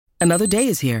Another day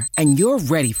is here, and you're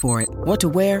ready for it. What to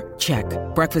wear? Check.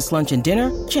 Breakfast, lunch, and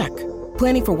dinner? Check.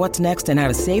 Planning for what's next and how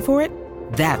to save for it?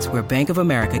 That's where Bank of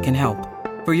America can help.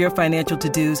 For your financial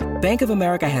to-dos, Bank of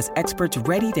America has experts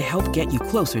ready to help get you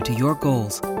closer to your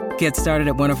goals. Get started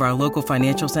at one of our local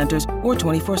financial centers or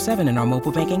 24/7 in our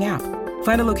mobile banking app.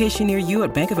 Find a location near you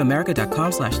at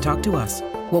bankofamerica.com/talktous.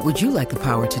 What would you like the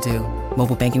power to do?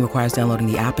 Mobile banking requires downloading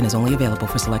the app and is only available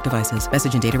for select devices.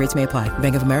 Message and data rates may apply.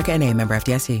 Bank of America N.A., member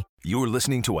FDIC. You're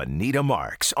listening to Anita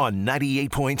Marks on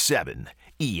 98.7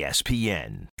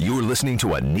 ESPN. You're listening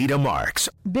to Anita Marks.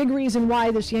 Big reason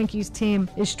why this Yankees team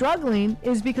is struggling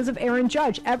is because of Aaron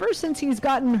Judge. Ever since he's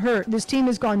gotten hurt, this team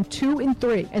has gone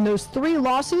 2-3, and those 3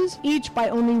 losses, each by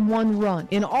only 1 run.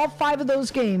 In all 5 of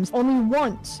those games, only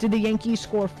once did the Yankees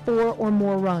score 4 or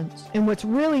more runs. And what's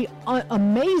really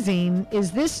amazing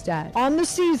is this stat. On the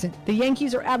season, the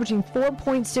Yankees are averaging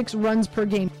 4.6 runs per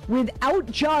game. Without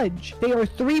Judge, they are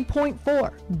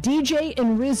 3.4. DJ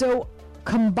and Rizzo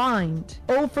combined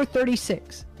 0 for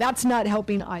 36. That's not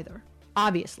helping either,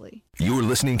 obviously. You're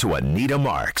listening to Anita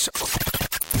Marks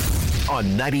on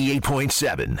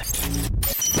 98.7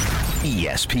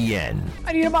 ESPN.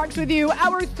 Anita Marks with you.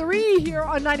 Hour 3 here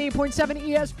on 98.7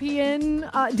 ESPN.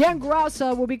 Dan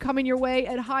Grassa will be coming your way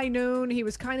at high noon. He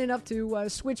was kind enough to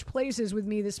switch places with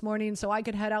me this morning so I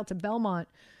could head out to Belmont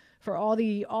for all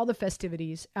the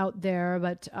festivities out there.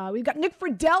 But we've got Nick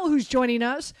Friedell who's joining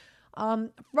us.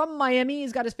 From Miami.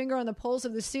 He's got his finger on the pulse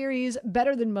of the series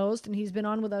better than most, and he's been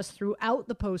on with us throughout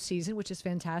the postseason, which is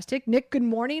fantastic. Nick, good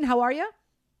morning. How are you?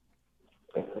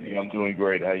 I'm doing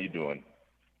great. How you doing?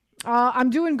 I'm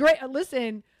doing great.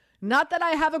 Listen, not that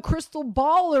I have a crystal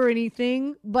ball or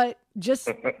anything, but just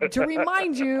to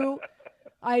remind you,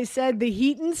 I said the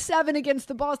Heat in 7 against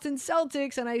the Boston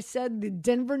Celtics, and I said the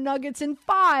Denver Nuggets in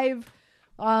 5.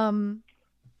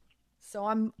 So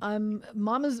I'm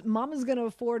Mama's gonna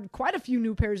afford quite a few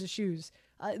new pairs of shoes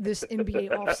this NBA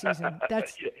offseason.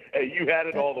 That's hey, you had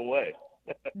it all the way.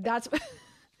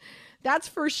 that's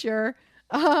for sure.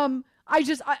 I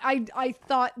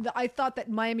thought that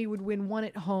Miami would win 1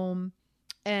 at home,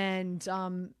 and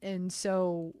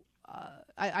so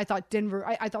I thought Denver.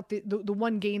 I thought the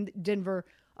one game that Denver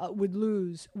would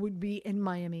lose would be in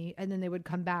Miami, and then they would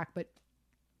come back. But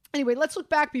anyway, let's look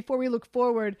back before we look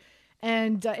forward.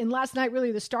 And last night,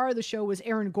 really, the star of the show was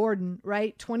Aaron Gordon,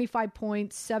 right? 25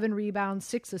 points, 7 rebounds,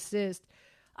 6 assists.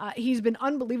 He's been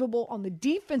unbelievable on the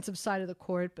defensive side of the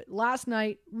court, but last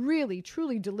night really,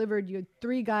 truly delivered. You had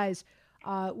 3 guys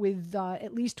with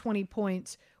at least 20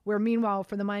 points, where meanwhile,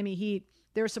 for the Miami Heat,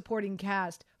 their supporting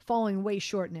cast falling way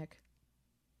short, Nick.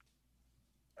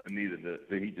 Anita,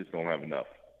 the Heat just don't have enough.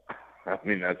 I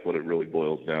mean, that's what it really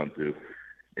boils down to.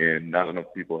 And not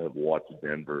enough people have watched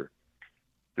Denver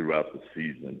throughout the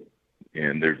season,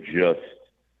 and they're just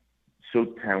so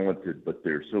talented, but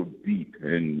they're so deep.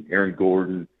 And Aaron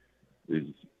Gordon is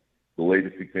the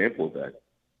latest example of that.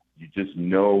 You just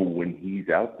know when he's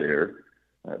out there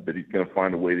that he's going to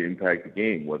find a way to impact the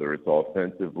game, whether it's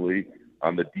offensively,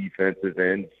 on the defensive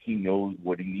end. He knows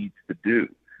what he needs to do.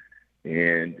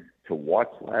 And to watch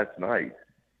last night,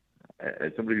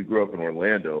 as somebody who grew up in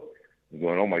Orlando, I'm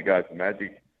going, oh my gosh, the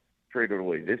Magic traded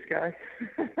away this guy?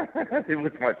 It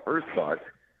was my first thought.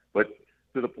 But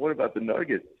to the point about the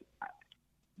Nuggets,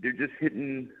 they're just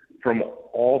hitting from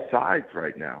all sides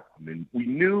right now. I mean, we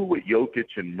knew what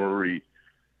Jokic and Murray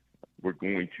were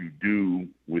going to do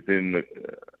within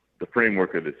the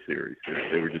framework of this series.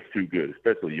 They were just too good,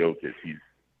 especially Jokic. He's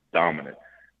dominant.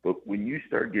 But when you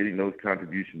start getting those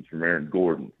contributions from Aaron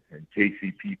Gordon, and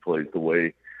KCP plays the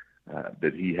way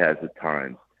that he has at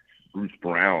times, Bruce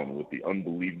Brown with the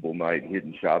unbelievable night,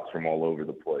 hitting shots from all over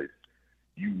the place,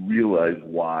 you realize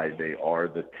why they are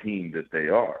the team that they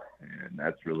are. And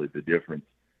that's really the difference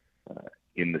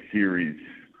in the series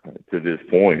to this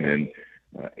point. And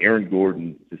Aaron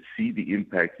Gordon, to see the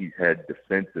impact he's had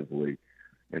defensively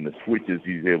and the switches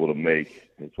he's able to make,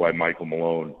 that's why Michael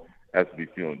Malone has to be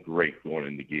feeling great going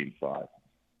into Game 5.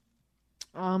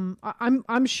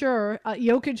 I'm sure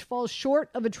Jokic falls short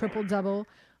of a triple-double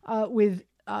with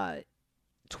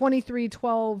 23,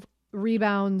 12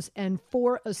 rebounds and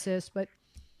 4 assists. But,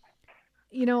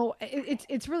 you know, it's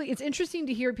interesting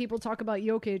to hear people talk about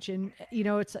Jokic, and, you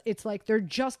know, it's like they're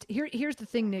just here's the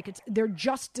thing, Nick, they're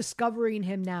just discovering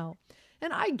him now.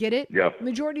 And I get it. Yeah.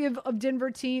 Majority of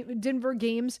Denver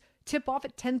games tip off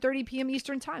at 10:30 p.m.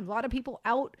 Eastern time. A lot of people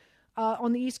out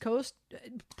on the East Coast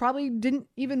probably didn't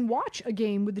even watch a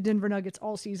game with the Denver Nuggets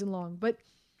all season long. But,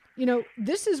 you know,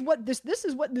 this is what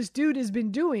this dude has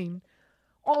been doing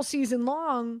all season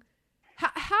long.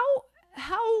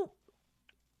 How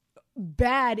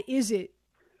bad is it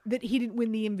that he didn't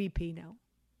win the MVP now?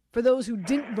 For those who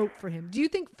didn't vote for him, do you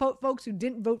think folks who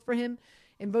didn't vote for him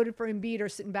and voted for Embiid are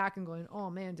sitting back and going, "Oh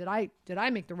man, did I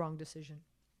make the wrong decision?"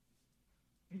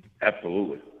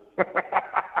 Absolutely.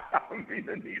 I mean,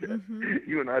 Anita,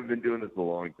 you and I have been doing this a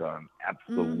long time.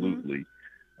 Absolutely,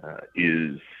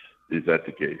 is that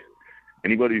the case?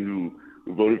 Anybody who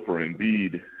voted for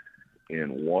Embiid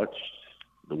and watched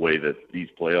the way that these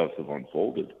playoffs have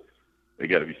unfolded, they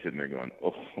got to be sitting there going,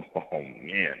 "Oh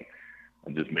man,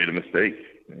 I just made a mistake,"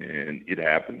 and it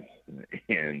happens.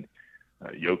 And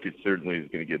Jokic certainly is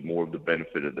going to get more of the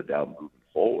benefit of the doubt moving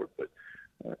forward. But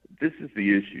this is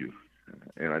the issue,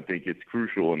 and I think it's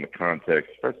crucial in the context,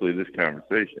 especially of this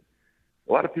conversation.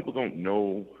 A lot of people don't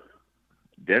know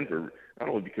Denver, not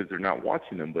only because they're not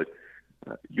watching them, but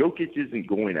Jokic isn't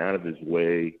going out of his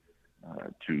way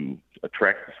to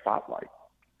attract the spotlight.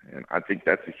 And I think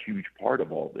that's a huge part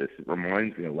of all this. It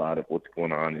reminds me a lot of what's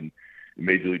going on in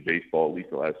Major League Baseball, at least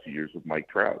the last few years, with Mike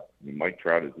Trout. I mean, Mike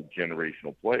Trout is a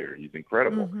generational player. He's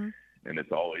incredible. And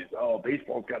it's always,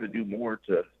 baseball's got to do more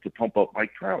to pump up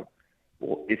Mike Trout.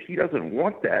 Well, if he doesn't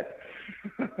want that,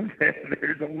 then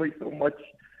there's only so much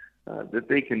that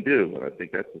they can do. And I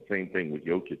think that's the same thing with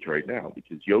Jokic right now,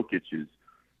 because Jokic is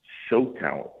so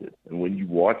talented. And when you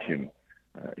watch him,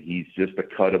 he's just a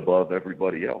cut above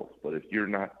everybody else. But if you're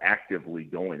not actively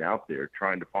going out there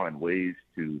trying to find ways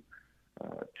to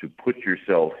put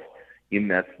yourself in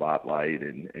that spotlight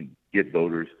and get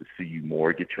voters to see you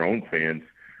more, get your own fans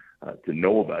to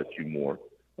know about you more,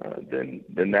 then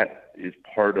that is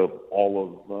part of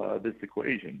all of this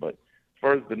equation. But as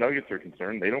far as the Nuggets are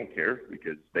concerned, they don't care,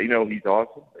 because they know he's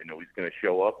awesome. They know he's going to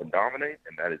show up and dominate,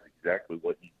 and that is exactly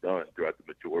what he's done throughout the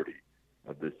majority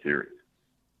of this series.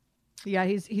 Yeah,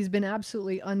 he's been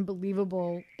absolutely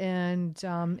unbelievable. And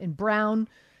Brown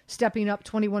stepping up,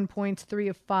 21 points, 3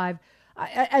 of 5.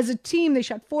 As a team, they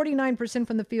shot 49%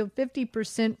 from the field,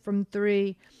 50% from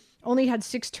three, only had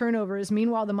 6 turnovers.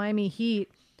 Meanwhile, the Miami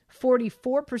Heat,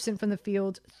 44% from the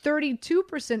field,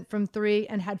 32% from three,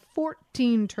 and had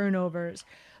 14 turnovers.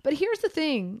 But here's the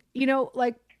thing,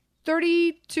 like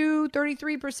 32,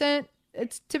 33%,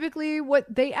 it's typically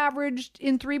what they averaged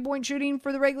in 3-point shooting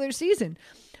for the regular season.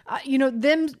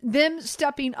 Them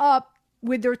stepping up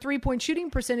with their 3-point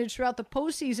shooting percentage throughout the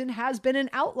postseason has been an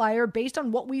outlier based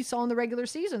on what we saw in the regular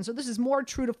season. So this is more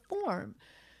true to form.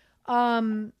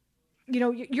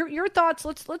 Your thoughts.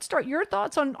 Let's start. Your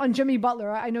thoughts on Jimmy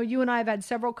Butler. I know you and I have had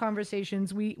several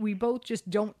conversations. We both just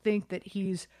don't think that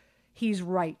he's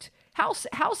right. How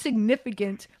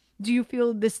significant do you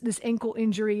feel this ankle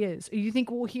injury is? You think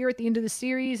we'll hear at the end of the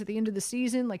series, at the end of the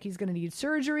season, like he's going to need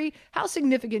surgery? How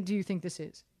significant do you think this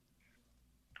is?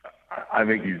 I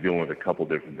think he's dealing with a couple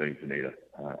different things, Anita.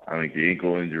 I think the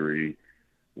ankle injury,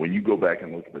 when you go back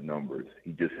and look at the numbers,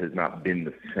 he just has not been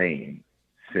the same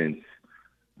since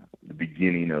the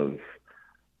beginning of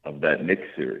that Knicks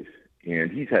series.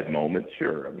 And he's had moments,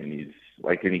 sure. I mean, he's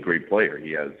like any great player.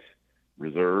 He has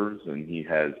reserves and he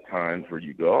has times where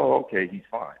you go, oh, okay, he's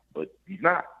fine. But he's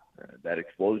not. That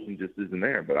explosion just isn't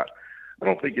there. But I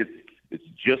don't think it's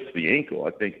just the ankle.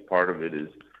 I think part of it is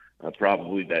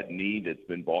probably that knee that's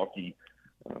been balky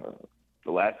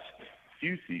the last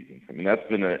few seasons. I mean, that's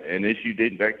been an issue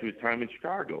dating back to his time in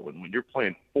Chicago. And when you're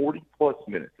playing 40-plus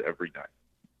minutes every night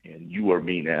and you are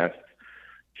being asked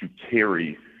to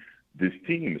carry this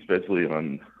team, especially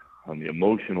on the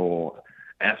emotional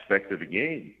aspect of the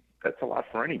game, that's a lot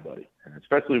for anybody, and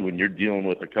especially when you're dealing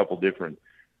with a couple different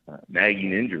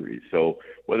nagging injuries. So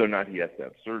whether or not he has to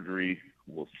have surgery,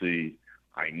 we'll see.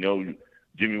 I know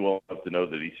Jimmy will have to know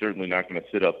that he's certainly not going to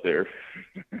sit up there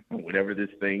whenever this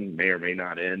thing may or may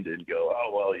not end and go,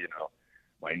 oh, well,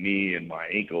 my knee and my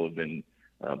ankle have been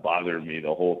bothering me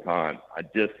the whole time. I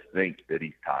just think that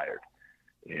he's tired.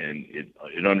 And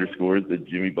it underscores that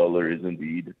Jimmy Butler is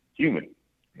indeed human.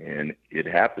 And it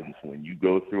happens when you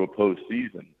go through a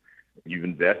postseason. You've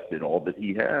invested all that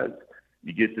he has.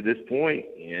 You get to this point,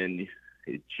 and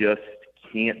it just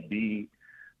can't be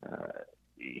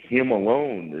him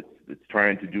alone that's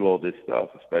trying to do all this stuff,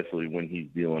 especially when he's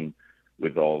dealing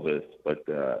with all this. But,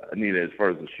 Anita, as far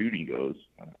as the shooting goes,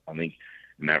 I think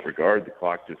in that regard, the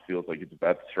clock just feels like it's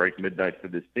about to strike midnight for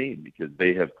this team, because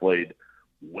they have played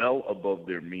well above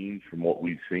their means from what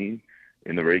we've seen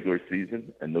in the regular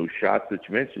season. And those shots that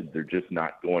you mentioned, they're just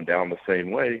not going down the same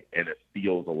way, and it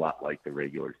feels a lot like the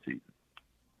regular season.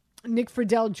 Nick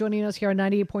Friedell joining us here on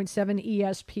 98.7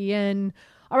 ESPN.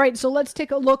 All right, so let's take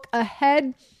a look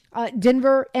ahead.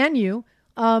 Denver and you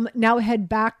now head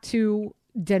back to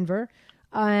Denver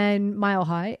and Mile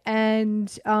High,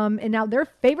 and now they're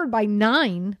favored by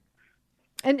 9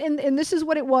 And this is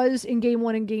what it was in game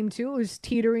 1 and game 2. It was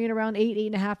teetering around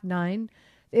 8.5, 9.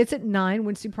 It's at 9.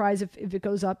 Wouldn't surprise if it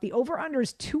goes up. The over-under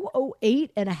is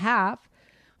 208.5,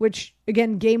 which,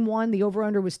 again, game 1, the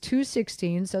over-under was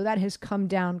 216, so that has come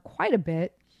down quite a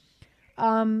bit.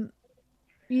 And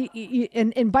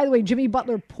by the way, Jimmy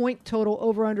Butler point total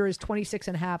over-under is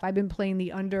 26.5. I've been playing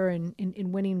the under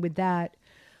and winning with that.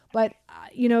 But,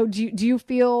 do you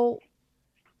feel...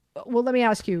 Well, let me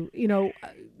ask you,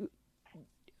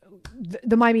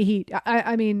 the Miami Heat.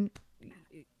 I mean,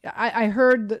 I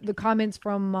heard the comments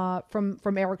from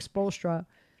Eric Spoelstra.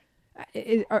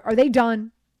 Are they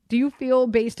done? Do you feel,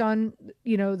 based on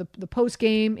the post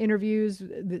game interviews,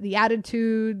 the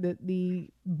attitude, the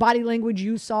body language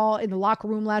you saw in the locker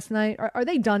room last night, are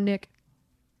they done, Nick?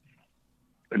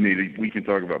 I mean, we can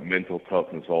talk about mental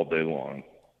toughness all day long,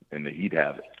 and the Heat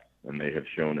have it, and they have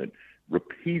shown it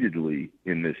repeatedly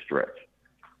in this stretch.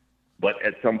 But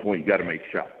at some point, you got to make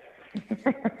shots.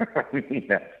 I mean,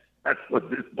 that's what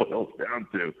this boils down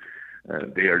to.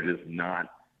 They are just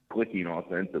not clicking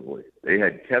offensively. They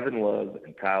had Kevin Love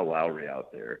and Kyle Lowry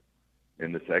out there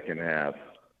in the second half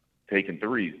taking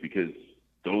threes because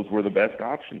those were the best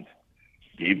options.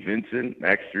 Gabe Vincent,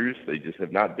 Max Strus, they just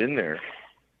have not been there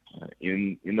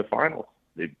in the finals.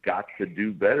 They've got to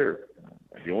do better.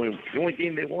 The only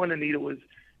game they won, Anita, was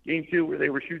game 2 where they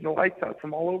were shooting the lights out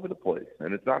from all over the place.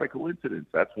 And it's not a coincidence.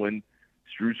 That's when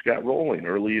Strus got rolling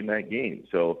early in that game.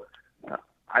 So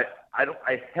I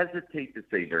hesitate to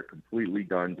say they're completely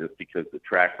done just because the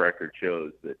track record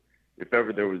shows that if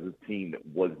ever there was a team that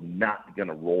was not going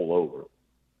to roll over,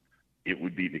 it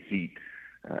would be the Heat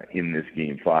in this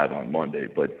game 5 on Monday.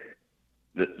 But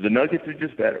the Nuggets are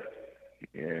just better.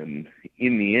 And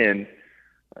in the end,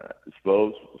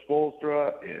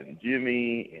 Spoelstra and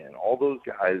Jimmy and all those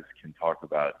guys can talk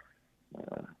about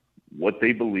what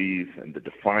they believe and the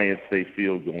defiance they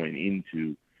feel going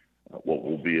into what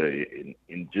will be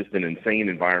just an insane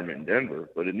environment in Denver.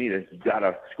 But Anita, you got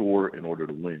to score in order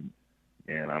to win,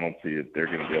 and I don't see if they're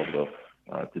going to be able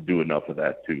to do enough of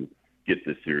that to get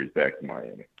this series back to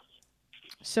Miami.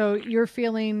 So you're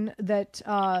feeling that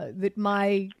that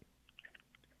my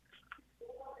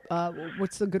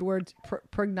what's the good word?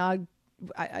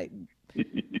 I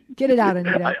get it out,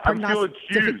 Anita. I'm feeling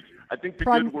shoes. I think the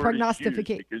good word is shoes,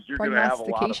 because you're going to have a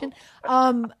lot of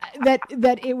them.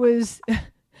 That it was.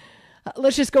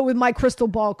 Let's just go with my crystal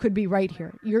ball could be right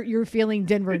here. You're feeling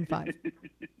Denver in 5.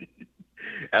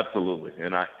 Absolutely,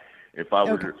 and if I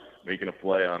were making a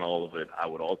play on all of it, I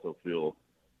would also feel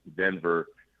Denver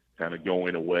kind of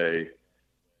going away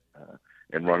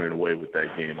and running away with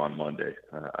that game on Monday.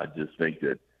 I just think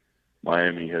that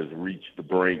Miami has reached the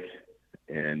brink,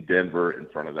 and Denver in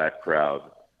front of that crowd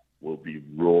will be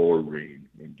roaring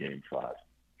in Game 5.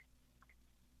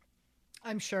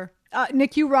 I'm sure.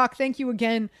 Nick, you rock. Thank you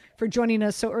again for joining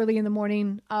us so early in the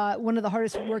morning. One of the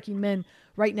hardest working men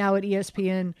right now at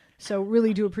ESPN. So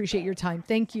really do appreciate your time.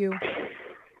 Thank you.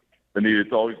 Anita,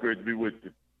 it's always great to be with you.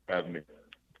 Having me.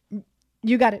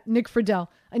 You got it. Nick Friedell,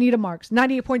 Anita Marks,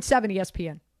 98.7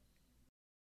 ESPN.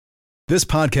 This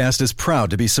podcast is proud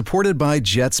to be supported by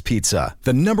Jets Pizza,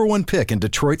 the #1 pick in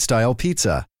Detroit-style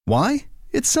pizza. Why?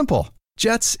 It's simple.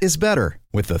 Jets is better.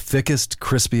 With the thickest,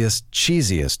 crispiest,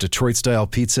 cheesiest Detroit-style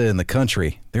pizza in the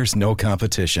country, there's no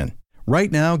competition.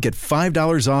 Right now, get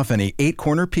 $5 off any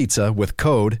 8-corner pizza with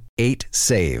code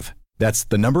 8SAVE. That's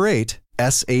the number 8,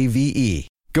 SAVE.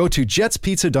 Go to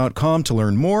jetspizza.com to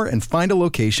learn more and find a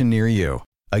location near you.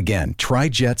 Again, try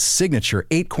Jet's signature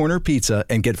 8-corner pizza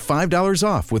and get $5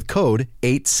 off with code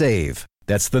 8SAVE.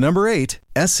 That's the number 8,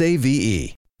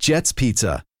 SAVE. Jet's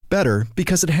Pizza. Better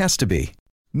because it has to be.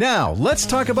 Now, let's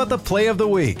talk about the play of the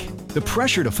week. The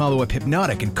pressure to follow up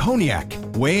Hypnotic and Cognac,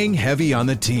 weighing heavy on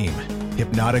the team.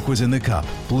 Hypnotic was in the cup,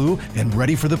 blue, and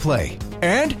ready for the play.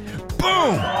 And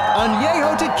boom!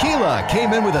 Añejo Tequila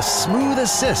came in with a smooth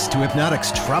assist to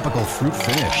Hypnotic's tropical fruit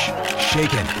finish.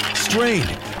 Shaken,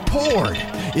 strained, poured.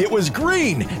 It was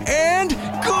green and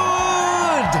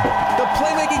good! The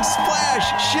playmaking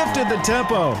splash shifted the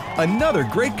tempo. Another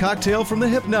great cocktail from the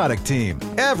Hypnotic team.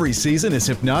 Every season is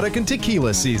Hypnotic and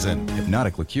Tequila season.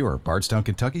 Hypnotic Liqueur, Bardstown,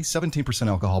 Kentucky, 17%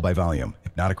 alcohol by volume.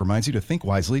 Hypnotic reminds you to think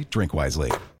wisely, drink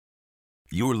wisely.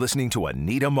 You're listening to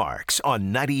Anita Marks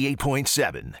on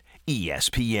 98.7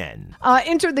 ESPN.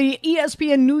 Enter the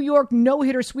ESPN New York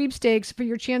no-hitter sweepstakes for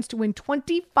your chance to win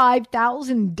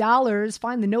 $25,000.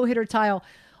 Find the no-hitter tile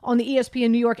on the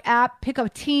ESPN New York app. Pick a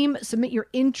team, submit your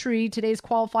entry. Today's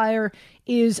qualifier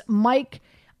is Mike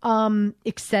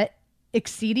Ixet.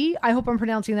 Exidi, I hope I'm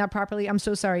pronouncing that properly. I'm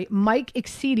so sorry. Mike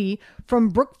Exidi from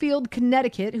Brookfield,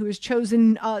 Connecticut, who has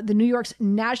chosen the New York's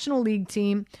National League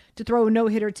team to throw a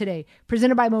no-hitter today.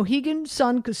 Presented by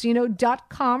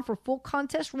MoheganSunCasino.com. For full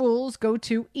contest rules, go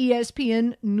to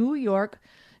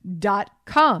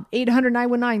ESPNNewYork.com.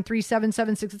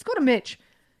 800-919-3776. Let's go to Mitch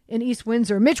in East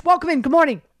Windsor. Mitch, welcome in. Good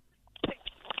morning. Good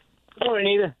morning,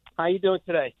 Anita. How you doing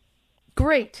today?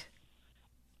 Great.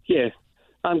 Yeah,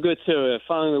 I'm good too.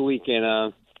 Following the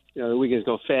weekend, the weekends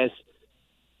go fast.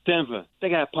 Denver, they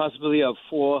got a possibility of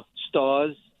 4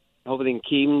 stars. I hope they can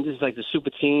keep them. This is like the super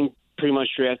team, pretty much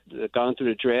gone through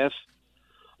the draft.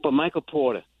 But Michael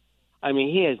Porter, I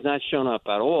mean, he has not shown up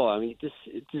at all. I mean, this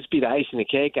be the icing on the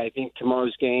cake. I think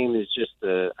tomorrow's game is just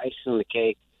the icing on the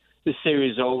cake. This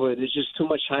series is over. There's just too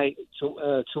much hype,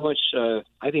 too much.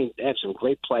 I think they have some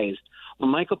great players. Well,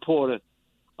 Michael Porter,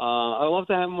 I love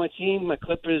to have him on my team. My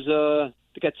Clippers,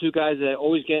 they got 2 guys that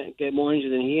always get more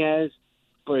injured than he has.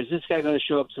 But is this guy going to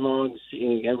show up tomorrow and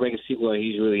everybody can see what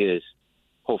he really is?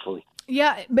 Hopefully.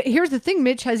 Yeah, but here's the thing,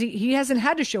 Mitch. He hasn't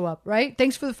had to show up, right?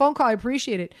 Thanks for the phone call. I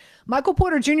appreciate it. Michael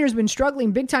Porter Jr. has been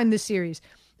struggling big time this series.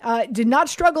 Did not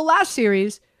struggle last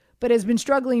series, but has been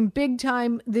struggling big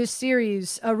time this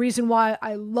series. A reason why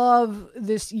I love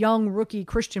this young rookie,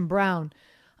 Christian Brown.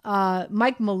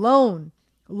 Mike Malone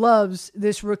loves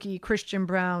this rookie, Christian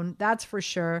Brown. That's for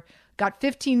sure. Got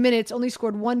 15 minutes, only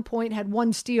scored 1 point, had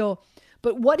 1 steal.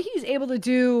 But what he's able to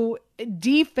do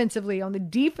defensively, on the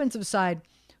defensive side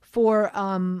for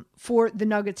the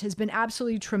Nuggets, has been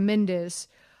absolutely tremendous.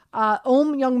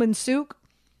 Youngman Suk,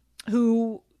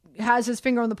 who has his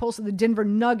finger on the pulse of the Denver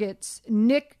Nuggets.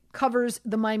 Nick covers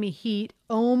the Miami Heat.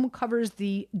 Covers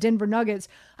the Denver Nuggets.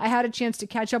 I had a chance to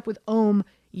catch up with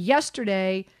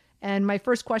yesterday, and my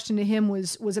first question to him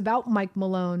was about Mike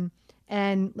Malone.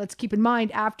 And let's keep in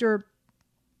mind, first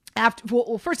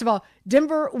of all,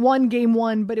 Denver won game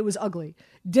 1, but it was ugly.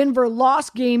 Denver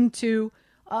lost game 2.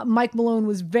 Mike Malone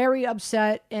was very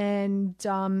upset and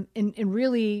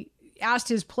really asked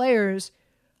his players,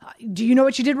 do you know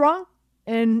what you did wrong?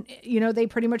 And, they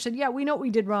pretty much said, yeah, we know what we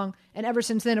did wrong. And ever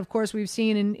since then, of course, we've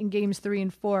seen in games 3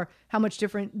 and 4 how much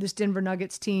different this Denver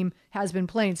Nuggets team has been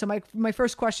playing. So my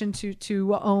first question to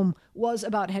was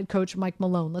about head coach Mike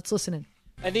Malone. Let's listen in.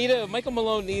 Anita, Michael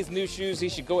Malone needs new shoes. He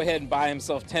should go ahead and buy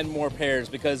himself 10 more pairs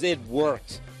because it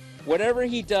worked. Whatever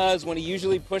he does, when he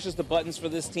usually pushes the buttons for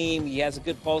this team, he has a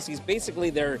good pulse. He's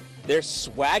basically their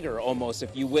swagger almost,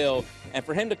 if you will. And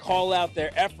for him to call out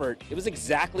their effort, it was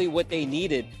exactly what they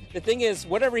needed. The thing is,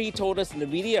 whatever he told us in the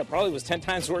media probably was 10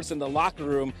 times worse in the locker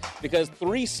room because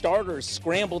 3 starters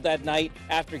scrambled that night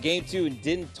after game 2 and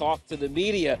didn't talk to the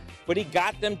media. But he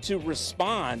got them to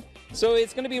respond. So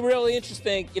it's going to be really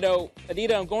interesting.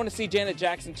 Anita, I'm going to see Janet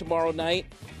Jackson tomorrow night.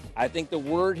 I think the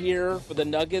word here for the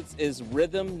Nuggets is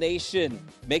Rhythm Nation.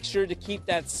 Make sure to keep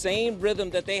that same rhythm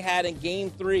that they had in Game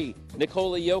 3.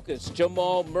 Nikola Jokic,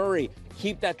 Jamal Murray.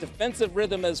 Keep that defensive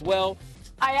rhythm as well.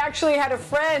 I actually had a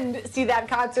friend see that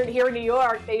concert here in New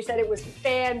York. They said it was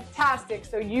fantastic.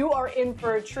 So you are in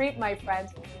for a treat, my friend.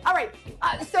 All right.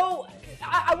 So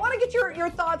I want to get your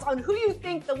thoughts on who you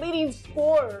think the leading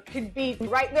scorer could be,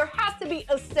 right? There has to be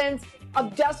a sense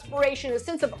of desperation, a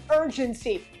sense of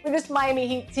urgency for this Miami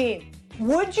Heat team.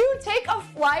 Would you take a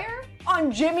flyer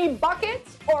on Jimmy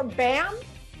Buckets or Bam?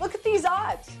 Look at these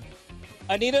odds.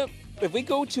 Anita, if we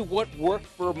go to what worked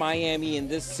for Miami in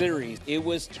this series, it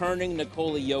was turning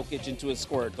Nikola Jokic into a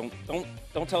scorer. Don't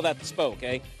tell that to Spo,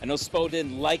 okay? I know Spo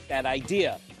didn't like that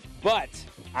idea, but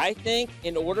I think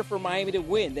in order for Miami to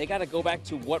win, they got to go back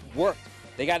to what worked.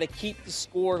 They got to keep the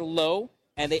score low,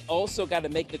 and they also got to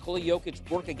make Nikola Jokic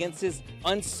work against his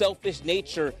unselfish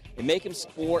nature and make him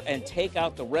score and take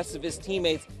out the rest of his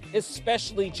teammates,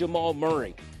 especially Jamal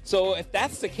Murray. So if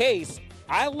that's the case,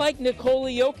 I like Nikola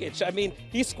Jokic. I mean,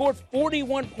 he scored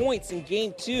 41 points in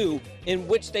Game 2 in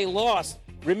which they lost.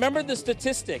 Remember the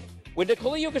statistic. When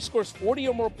Nikola Jokic scores 40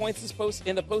 or more points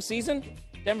in the postseason,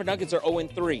 Denver Nuggets are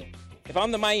 0-3. If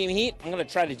I'm the Miami Heat, I'm going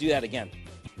to try to do that again.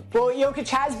 Well, Jokic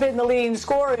has been the leading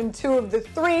scorer in 2 of the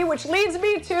 3, which leads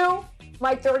me to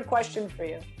my third question for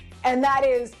you. And that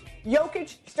is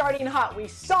Jokic starting hot. We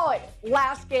saw it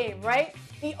last game, right?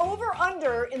 The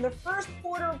over-under in the first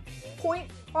quarter point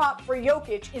prop for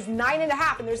Jokic is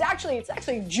 9.5, and it's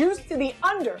actually juiced to the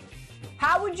under.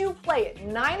 How would you play it?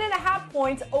 9.5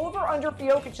 points over-under for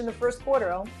Jokic in the first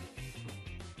quarter,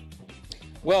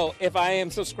 Well, if I am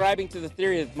subscribing to the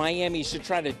theory that Miami should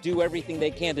try to do everything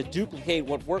they can to duplicate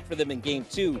what worked for them in Game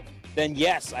 2, then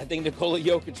yes, I think Nikola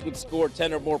Jokic would score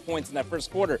 10 or more points in that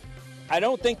first quarter. I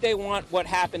don't think they want what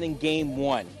happened in Game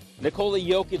 1. Nikola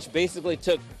Jokic basically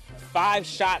took 5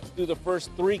 shots through the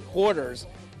first 3 quarters,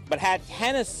 but had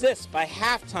 10 assists by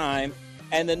halftime,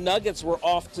 and the Nuggets were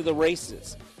off to the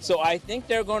races. So I think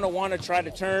they're going to want to try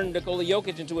to turn Nikola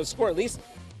Jokic into a scorer. At least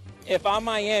if I'm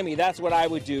Miami, that's what I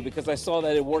would do, because I saw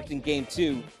that it worked in Game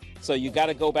 2. So you got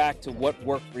to go back to what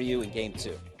worked for you in Game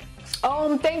 2.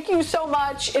 Thank you so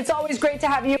much. It's always great to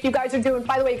have you. You guys are doing,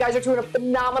 by the way, you guys are doing a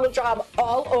phenomenal job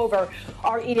all over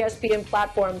our ESPN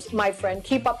platforms, my friend.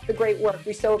 Keep up the great work.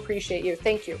 We so appreciate you.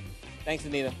 Thank you. Thanks,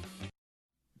 Anita.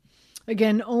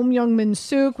 Again, Youngmin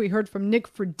Suk. We heard from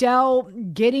Nick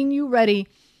Friedell getting you ready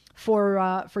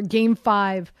for Game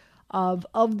 5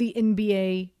 of the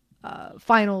NBA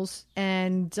Finals.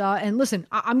 And listen,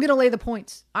 I'm going to lay the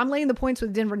points. I'm laying the points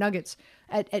with the Denver Nuggets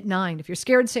at 9. If you're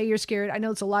scared, say you're scared. I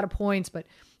know it's a lot of points, but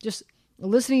just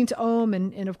listening to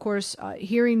and of course,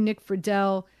 hearing Nick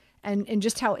Friedell and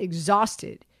just how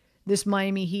exhausted this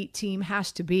Miami Heat team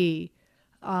has to be,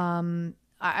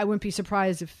 I wouldn't be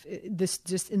surprised if this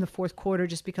just in the fourth quarter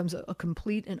just becomes a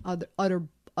complete and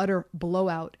utter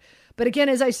blowout. But again,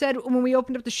 as I said when we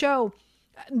opened up the show,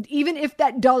 even if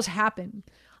that does happen,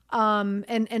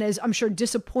 and as I'm sure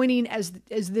disappointing as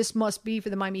this must be for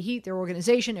the Miami Heat, their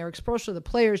organization, Eric Spoelstra, the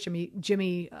players,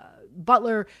 Jimmy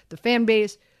Butler, the fan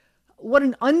base, what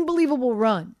an unbelievable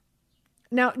run.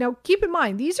 Now keep in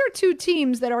mind, these are two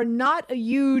teams that are not a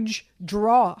huge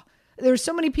draw. There's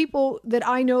so many people that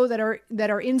I know that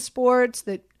are in sports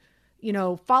that,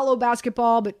 follow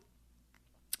basketball, but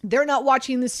they're not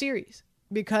watching this series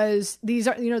because these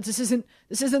are, this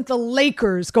isn't the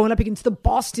Lakers going up against the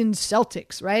Boston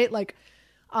Celtics, right? Like,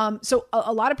 so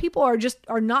a lot of people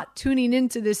are not tuning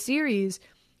into this series,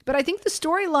 but I think the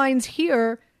storylines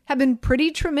here have been pretty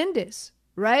tremendous,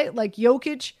 right? Like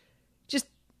Jokic just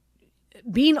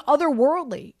being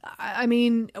otherworldly. I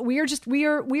mean, we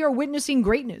are witnessing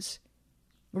greatness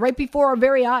right before our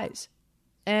very eyes.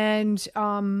 And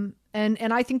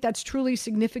I think that's truly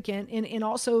significant. And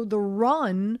also the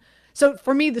run. So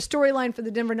for me, the storyline for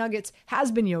the Denver Nuggets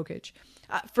has been Jokic.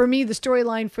 For me, the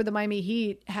storyline for the Miami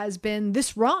Heat has been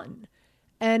this run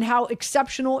and how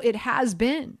exceptional it has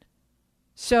been.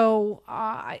 So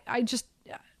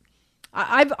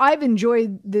I've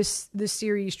enjoyed this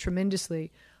series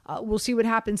tremendously. We'll see what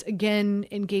happens again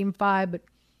in Game 5, but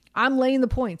I'm laying the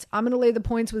points. I'm going to lay the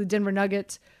points with the Denver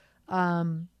Nuggets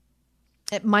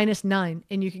at -9,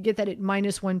 and you can get that at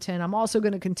 -110. I'm also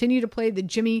going to continue to play the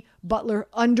Jimmy Butler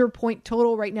under point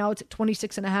total. Right now it's at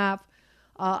 26.5.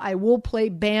 I will play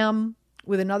Bam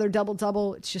with another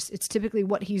double-double. It's typically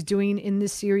what he's doing in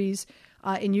this series,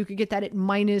 and you could get that at I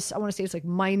want to say it's like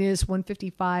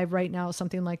 -155 right now,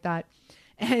 something like that.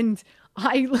 And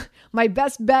my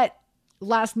best bet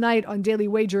last night on Daily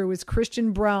Wager was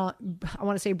Christian Brown. I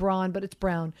want to say Braun, but it's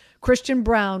Brown. Christian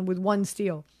Brown with 1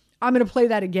 steal. I'm going to play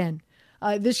that again.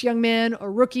 This young man, a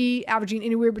rookie, averaging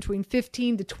anywhere between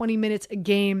 15 to 20 minutes a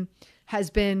game,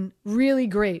 has been really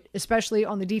great, especially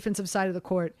on the defensive side of the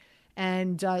court.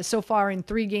 And so far in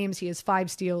 3 games, he has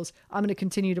 5 steals. I'm going to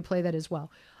continue to play that as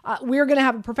well. We're going to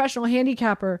have a professional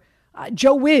handicapper,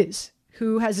 Joe Wiz,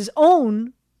 who has his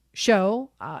own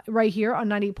show right here on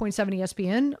 98.7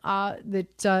 ESPN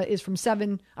that is from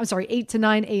 8 to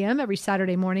 9 a.m. every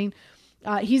Saturday morning.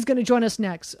 He's going to join us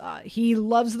next. He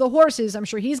loves the horses. I'm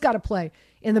sure he's got to play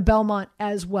in the Belmont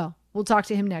as well. We'll talk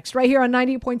to him next, right here on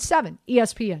 98.7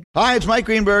 ESPN. Hi, it's Mike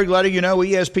Greenberg letting you know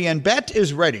ESPN Bet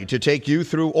is ready to take you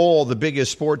through all the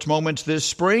biggest sports moments this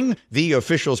spring. The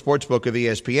official sportsbook of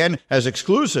ESPN has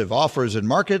exclusive offers and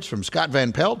markets from Scott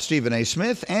Van Pelt, Stephen A.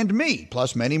 Smith, and me,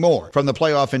 plus many more. From the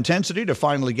playoff intensity to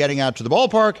finally getting out to the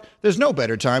ballpark, there's no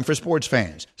better time for sports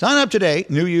fans. Sign up today.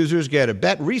 New users get a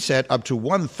bet reset up to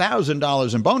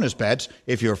 $1,000 in bonus bets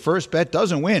if your first bet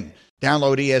doesn't win.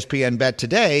 Download ESPN Bet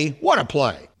today. What a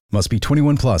play. Must be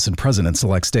 21 plus and present in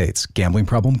select states. Gambling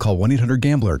problem? Call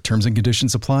 1-800-GAMBLER. Terms and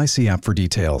conditions apply. See app for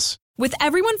details. With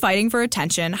everyone fighting for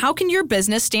attention, how can your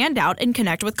business stand out and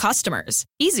connect with customers?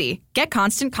 Easy. Get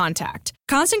Constant Contact.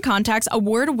 Constant Contact's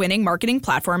award-winning marketing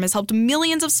platform has helped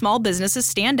millions of small businesses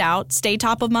stand out, stay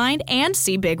top of mind, and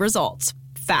see big results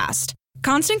fast.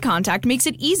 Constant Contact makes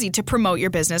it easy to promote your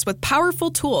business with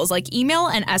powerful tools like email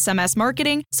and SMS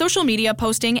marketing, social media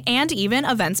posting, and even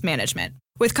events management.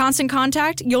 With Constant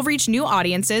Contact, you'll reach new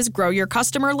audiences, grow your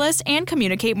customer list, and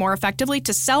communicate more effectively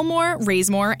to sell more,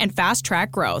 raise more, and fast-track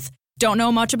growth. Don't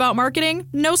know much about marketing?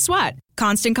 No sweat.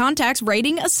 Constant Contact's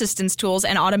writing assistance tools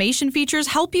and automation features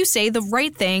help you say the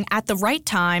right thing at the right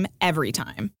time, every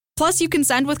time. Plus, you can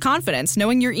send with confidence,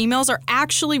 knowing your emails are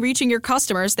actually reaching your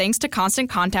customers thanks to Constant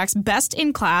Contact's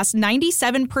best-in-class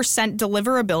 97%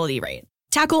 deliverability rate.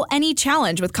 Tackle any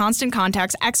challenge with Constant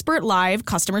Contact's expert live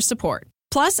customer support.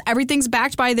 Plus, everything's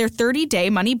backed by their 30-day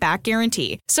money-back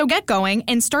guarantee. So get going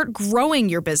and start growing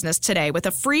your business today with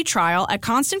a free trial at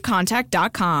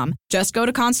ConstantContact.com. Just go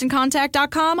to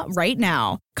ConstantContact.com right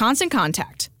now. Constant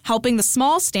Contact, helping the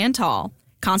small stand tall.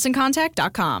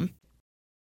 ConstantContact.com.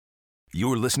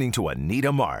 You're listening to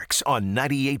Anita Marks on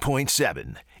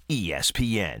 98.7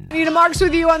 ESPN. Anita Marks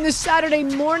with you on this Saturday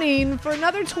morning for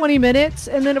another 20 minutes.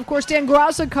 And then, of course, Dan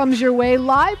Graca comes your way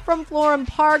live from Florham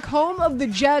Park, home of the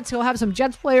Jets. He'll have some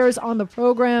Jets players on the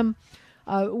program.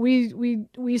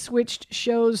 We switched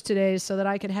shows today so that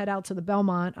I could head out to the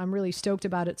Belmont. I'm really stoked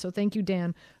about it. So thank you,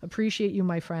 Dan. Appreciate you,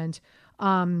 my friend.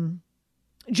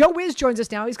 Joe Wiz joins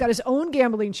us now. He's got his own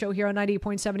gambling show here on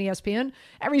 98.7 ESPN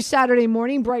every Saturday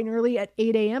morning, bright and early at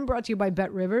 8 a.m., brought to you by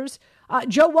Bet Rivers.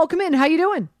 Joe, welcome in. How you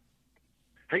doing?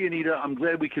 Hey, Anita. I'm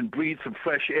glad we can breathe some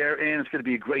fresh air in. It's going to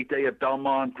be a great day at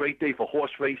Belmont, great day for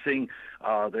horse racing. They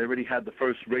already had the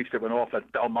first race that went off at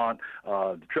Belmont.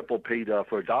 The triple paid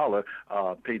for $1,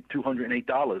 paid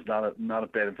 $208. Not a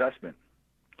bad investment.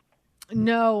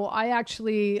 No, I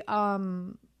actually...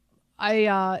 in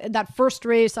that first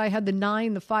race, I had the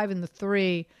 9, the 5, and the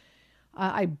 3.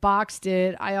 I boxed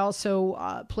it. I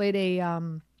also played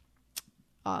a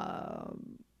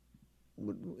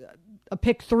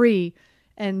pick 3,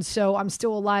 and so I'm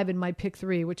still alive in my pick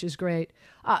 3, which is great.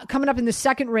 Coming up in the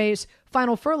second race,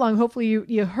 Final Furlong. Hopefully,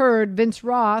 you heard Vince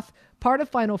Roth, part of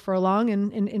Final Furlong,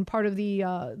 and part of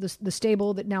the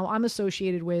stable that now I'm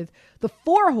associated with. The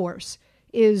 4-horse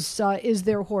is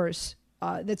their horse.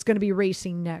 That's going to be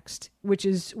racing next, which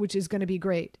is going to be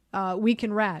great.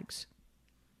 Weekend Rags.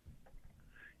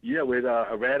 Yeah, with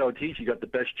Arad Ortiz, you got the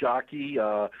best jockey,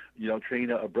 trainer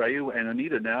Abreu, and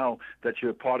Anita. Now that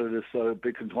you're part of this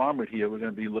big conglomerate here, we're going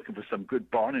to be looking for some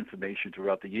good barn information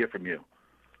throughout the year from you.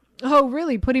 Oh,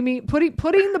 really? Putting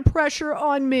the pressure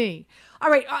on me.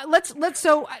 All right, let's.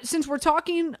 So since we're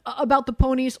talking about the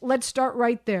ponies, let's start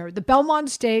right there. The Belmont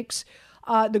Stakes.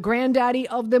 The granddaddy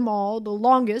of them all, the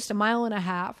longest, 1.5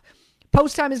 miles.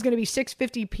 Post time is going to be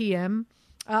 6:50 p.m.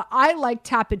 I like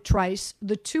Tapit Trice,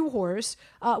 the 2-horse.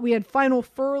 We had Final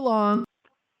Furlong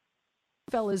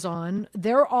fellas on.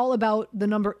 They're all about the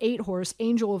number 8-horse,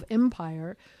 Angel of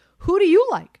Empire. Who do you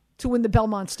like to win the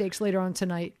Belmont Stakes later on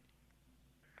tonight?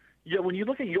 Yeah, when you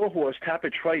look at your horse,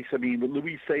 Tapit Trice, with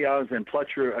Luis Sayas and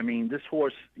Pletcher, this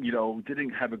horse,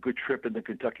 didn't have a good trip in the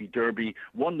Kentucky Derby,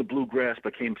 won the Bluegrass,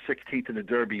 but came 16th in the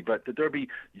Derby. But the Derby,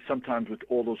 sometimes with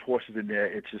all those horses in there,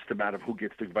 it's just a matter of who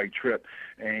gets the right trip.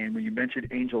 And when you mentioned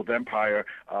Angel of Empire,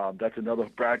 that's another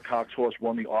Brad Cox horse,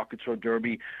 won the Arkansas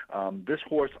Derby. This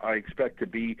horse I expect to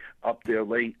be up there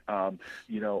late. I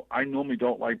normally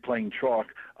don't like playing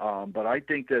chalk, but I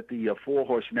think that the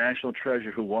 4-horse National Treasure,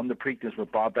 who won the Preakness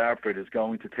with Bob Baffert, is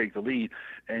going to take the lead.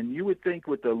 And you would think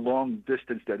with the long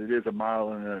distance that it is,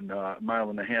 1.5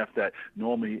 miles, that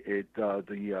normally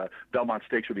the Belmont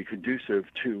Stakes would be conducive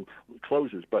to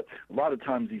closes. But a lot of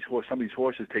times some of these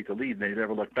horses take the lead and they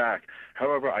never look back.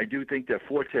 However, I do think that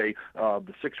Forte,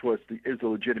 the 6-horse, is the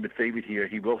legitimate favorite here.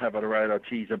 He will have Arad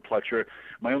Ortiz and Pletcher.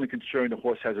 My only concern, the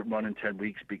horse hasn't run in 10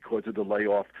 weeks because of the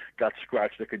layoff, got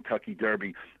scratched at Kentucky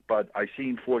Derby. But I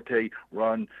seen Forte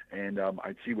run, and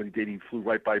I see what he did. He flew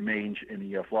right by Mange in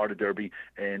the Florida Derby,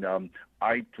 and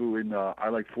I threw in. I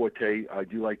like Forte. I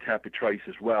do like Tapit Trice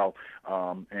as well,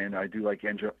 and I do like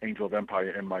Angel of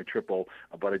Empire in my triple.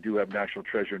 But I do have National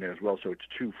Treasure in there as well. So it's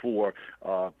 2, 4,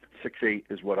 6, 8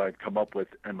 is what I've come up with,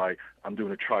 and I'm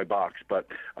doing a try box. But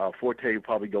Forte will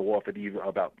probably go off at even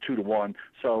about 2 to 1.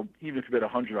 So even if you bet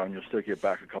 100 on, you'll still get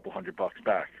back a couple $100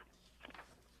 back.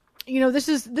 This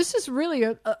is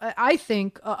really I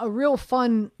think a real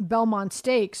fun Belmont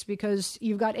Stakes, because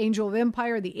you've got Angel of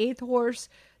Empire, the 8th horse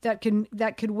that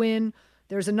could win.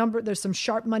 There's some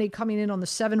sharp money coming in on the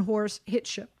 7-horse Hit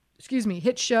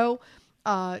Show.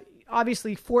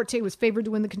 Obviously Forte was favored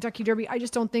to win the Kentucky Derby. I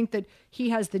just don't think that he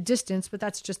has the distance, but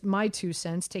that's just my 2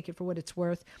 cents. Take it for what it's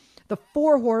worth. The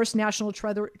 4-horse National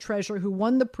Treasure, who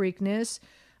won the Preakness,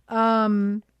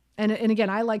 and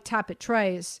again, I like Tapit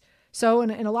Trice. So,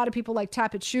 and a lot of people like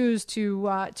Tapit Shoes to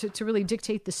really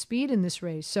dictate the speed in this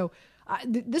race. So,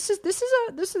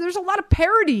 there's a lot of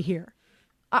parity here.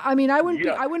 I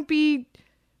wouldn't be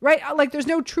right. Like, there's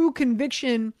no true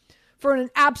conviction for an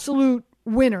absolute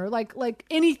winner. Like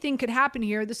anything could happen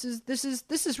here. This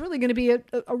is really going to be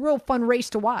a real fun race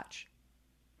to watch.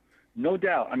 No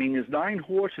doubt. I mean, there's 9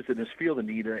 horses in this field,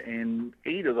 Anita, and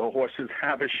 8 of the horses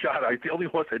have a shot. The only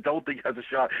horse I don't think has a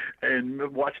shot, and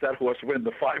watch that horse win,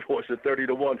 the 5 horse at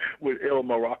 30-1 with Il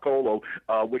Miracolo,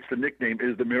 which the nickname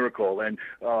is the Miracle. And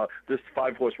this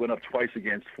 5 horse went up twice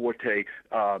against Forte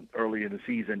early in the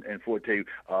season, and Forte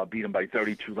beat him by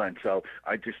 32 lengths. So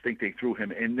I just think they threw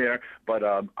him in there. But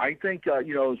I think, as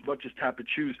much as Tapit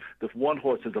Shoes, the 1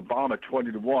 horse is a bomb at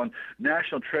 20-1.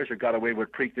 National Treasure got away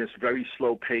with Preakness, very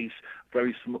slow pace,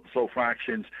 very slow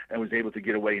fractions, and was able to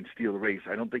get away and steal the race.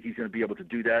 I don't think he's going to be able to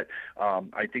do that.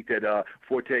 I think that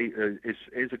Forte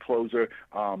is a closer,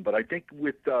 but I think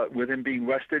with him being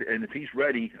rested, and if he's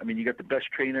ready, I mean, you got the best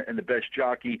trainer and the best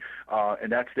jockey,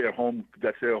 and that's their home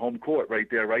court right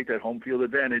there, right? That home field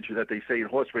advantage that they say in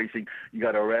horse racing. You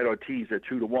got Red Ortiz at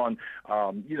 2-1.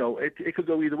 It could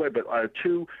go either way, but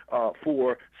 2,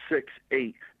 4, 6,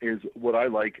 8 is what I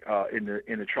like in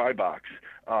the try box.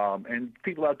 And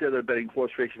people out there that are betting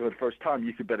horse racing for the first time,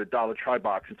 you could bet $1 try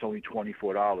box. It's only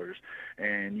 $24,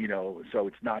 and so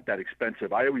it's not that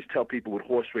expensive. I always tell people with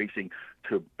horse racing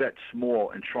to bet small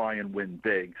and try and win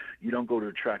big. You don't go to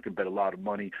the track and bet a lot of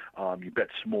money. You bet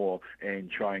small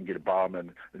and try and get a bomb.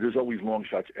 And there's always long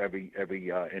shots in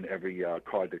every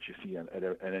card that you see at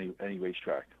any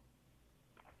racetrack.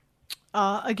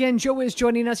 Again, Joe is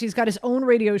joining us. He's got his own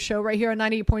radio show right here on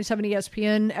 98.7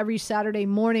 ESPN every Saturday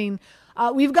morning.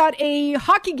 We've got a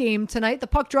hockey game tonight. The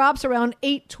puck drops around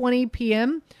 8:20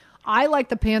 p.m. I like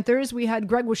the Panthers. We had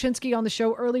Greg Wyshynski on the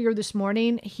show earlier this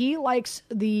morning. He likes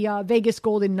the Vegas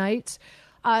Golden Knights.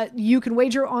 You can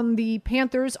wager on the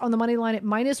Panthers on the money line at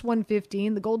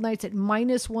 -115, the Golden Knights at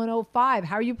 -105.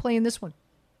 How are you playing this one?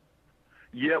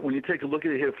 Yeah, when you take a look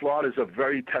at it here, Florida's a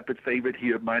very tepid favorite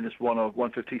here,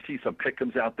 -150. See some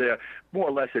pick'ems out there. More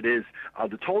or less it is.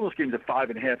 The total this game's at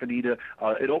 5.5, Anita.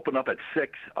 It opened up at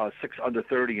 6 under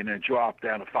 30, and then it dropped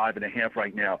down to 5.5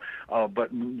 right now.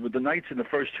 But with the Knights in the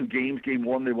first 2 games, Game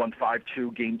 1 they won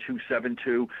 5-2, Game 2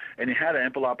 7-2, and they had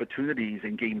ample opportunities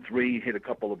in Game 3, hit a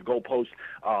couple of goalposts.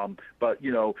 But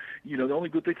the only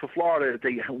good thing for Florida is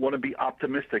they want to be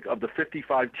optimistic. Of the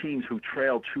 55 teams who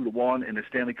trailed 2-1 in the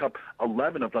Stanley Cup, 11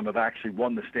 of them have actually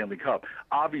won the Stanley Cup.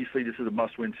 Obviously, this is a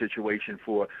must-win situation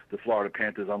for the Florida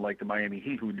Panthers, unlike the Miami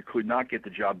Heat, who could not get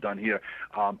the job done here.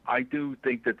 I do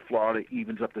think that Florida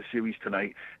evens up the series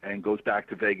tonight and goes back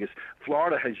to Vegas.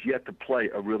 Florida has yet to play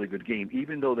a really good game.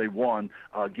 Even though they won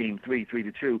Game 3,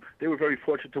 3-2, they were very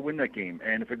fortunate to win that game.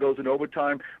 And if it goes in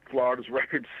overtime, Florida's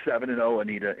record 7-0,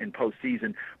 Anita, in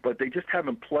postseason. But they just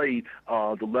haven't played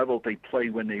the level they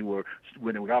played when they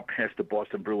got past the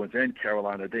Boston Bruins and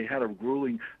Carolina. They had a grueling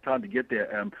time to get there.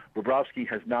 Bobrovsky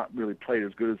has not really played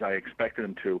as good as I expected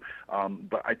him to,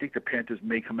 but I think the Panthers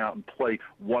may come out and play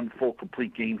one full,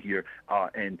 complete game here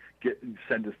and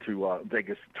send us to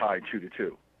Vegas tied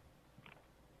 2-2.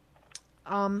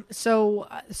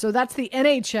 So that's the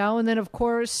NHL, and then of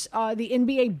course the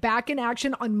NBA back in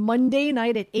action on Monday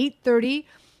night at 8:30.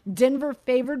 Denver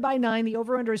favored by 9. The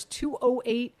over/under is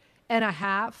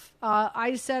 208.5.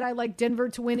 I said I like Denver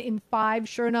to win in 5.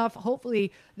 Sure enough,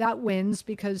 hopefully that wins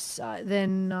because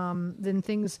then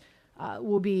things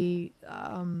will be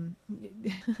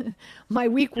my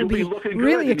week will be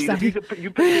really good. exciting.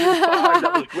 You picked in 5.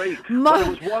 That was great. But it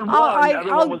was 1-1.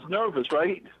 Everyone was nervous,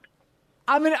 right?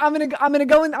 I'm gonna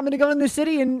go in the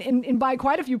city and buy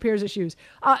quite a few pairs of shoes.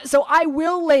 So I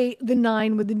will lay the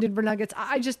 9 with the Denver Nuggets.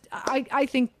 I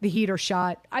think the Heat are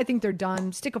shot. I think they're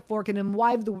done. Stick a fork in them.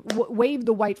 Wave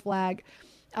the white flag.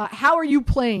 How are you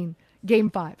playing Game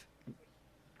 5?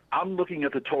 I'm looking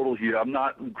at the total here. I'm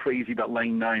not crazy about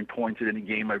laying 9 points in any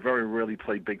game. I very rarely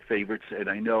play big favorites, and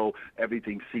I know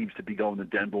everything seems to be going the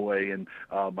Denver way. And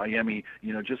Miami,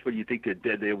 just when you think they're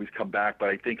dead, they always come back. But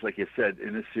I think, like you said,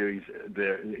 in this series,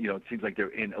 it seems like they're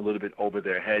in a little bit over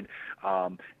their head.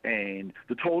 And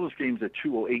the total this game's at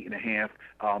 208.5,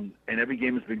 and every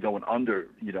game has been going under.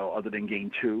 Other than Game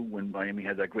 2 when Miami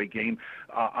had that great game.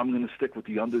 I'm going to stick with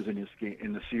the unders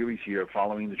in the series here,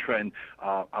 following the trend.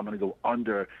 I'm going to go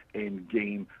under in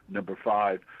game number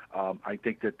 5. I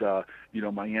think that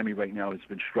Miami right now has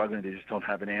been struggling. They just don't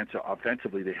have an answer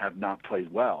offensively. They have not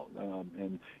played well.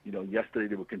 And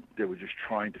yesterday they were just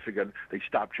trying to figure out. They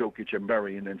stopped Jokic and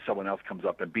Murray, and then someone else comes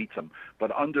up and beats them.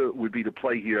 But under would be the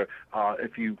play here.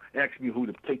 If you ask me who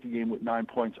to take the game with 9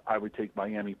 points, I would take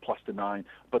Miami plus the 9.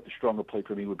 But the stronger play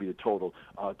for me would be the total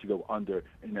to go under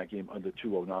in that game. Under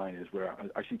 209 is where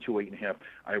I see 208.5.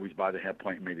 I always buy the half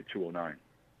point and made it 209.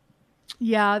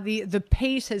 Yeah, the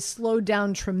pace has slowed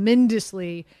down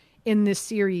tremendously in this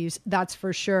series, that's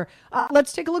for sure.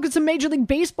 Let's take a look at some Major League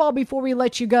Baseball before we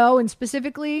let you go, and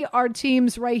specifically our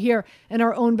teams right here in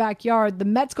our own backyard. The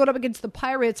Mets go up against the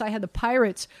Pirates. I had the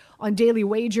Pirates on Daily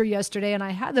Wager yesterday, and I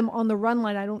had them on the run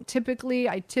line. I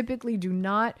typically do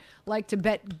not like to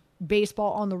bet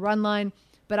baseball on the run line,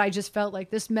 but I just felt like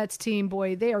this Mets team,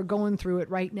 boy, they are going through it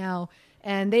right now.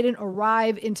 And they didn't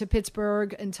arrive into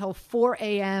Pittsburgh until 4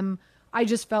 a.m. I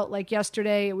just felt like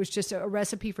yesterday it was just a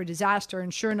recipe for disaster,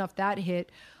 and sure enough, that hit.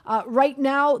 Right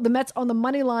now, the Mets on the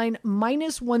money line,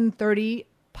 minus 130.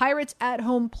 Pirates at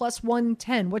home, plus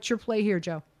 110. What's your play here,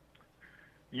 Joe?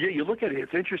 Yeah, you look at it,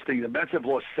 it's interesting. The Mets have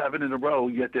lost 7 in a row,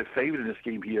 yet they're favored in this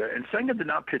game here. And Senga did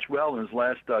not pitch well in his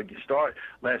last start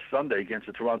last Sunday against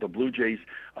the Toronto Blue Jays.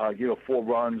 4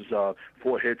 runs,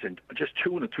 4 hits, and just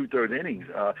 2 in the 2/3 innings.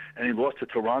 And he lost to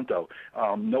Toronto.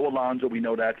 No Alonso, we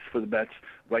know that's for the Mets.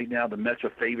 Right now, the Mets are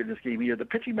favored in this game here. The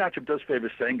pitching matchup does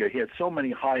favor Senga. He had so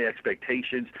many high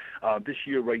expectations. This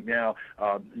year, right now,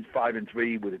 he's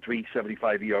 5-3 with a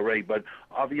 3.75 ERA. But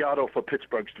Aviado for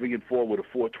Pittsburgh's 3-4 with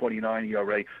a 4.29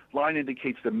 ERA. Line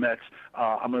indicates the Mets.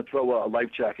 I'm going to throw a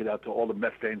life jacket out to all the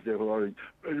Mets fans there who are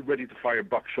ready to fire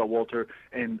Buck Showalter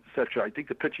and etc. I think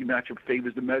the pitching matchup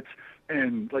favors the Mets.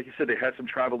 And like you said, they had some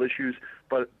travel issues.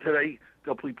 But today,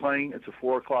 they'll be playing. It's a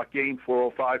 4 o'clock game,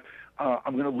 4:05.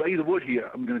 I'm going to lay the wood here.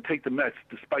 I'm going to take the Mets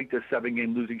despite their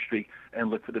 7-game losing streak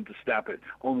and look for them to snap it,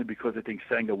 only because I think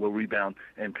Senga will rebound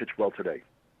and pitch well today.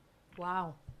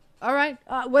 Wow. All right.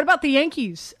 What about the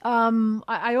Yankees?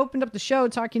 I opened up the show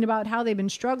talking about how they've been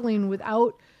struggling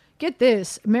without, get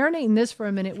this, marinating this for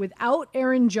a minute, without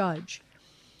Aaron Judge.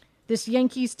 This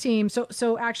Yankees team.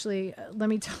 So actually, let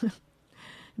me tell you.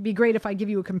 It'd be great if I give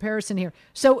you a comparison here.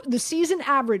 So the season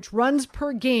average runs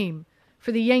per game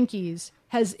for the Yankees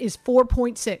is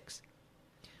 4.6.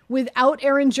 Without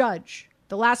Aaron Judge,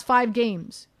 the last 5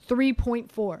 games,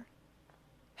 3.4.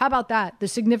 How about that? The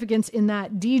significance in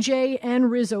that. DJ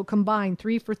and Rizzo combined,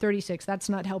 3 for 36. That's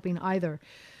not helping either.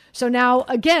 So now,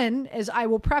 again, as I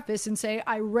will preface and say,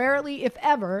 I rarely, if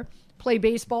ever, play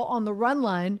baseball on the run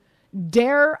line.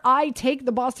 Dare I take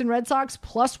the Boston Red Sox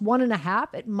plus 1.5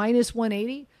 at minus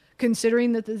 180,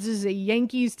 considering that this is a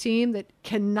Yankees team that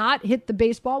cannot hit the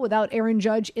baseball without Aaron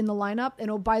Judge in the lineup?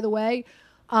 And oh, by the way,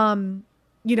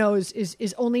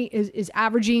 is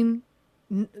averaging,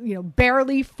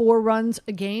 barely 4 runs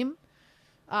a game.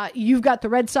 You've got the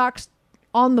Red Sox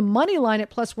on the money line at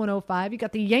plus 105. You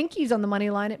got the Yankees on the money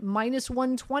line at minus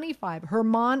 125.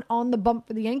 Herman on the bump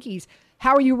for the Yankees.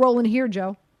 How are you rolling here,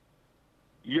 Joe?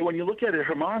 Yeah, when you look at it,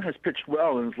 Herman has pitched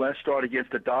well in his last start against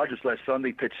the Dodgers last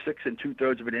Sunday. Pitched 6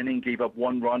 2/3 of an inning, gave up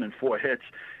 1 run and 4 hits.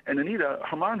 And Anita,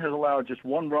 Herman has allowed just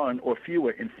 1 run or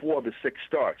fewer in 4 of his 6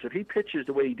 starts. If he pitches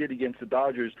the way he did against the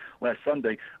Dodgers last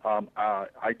Sunday,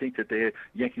 I think that the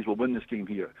Yankees will win this game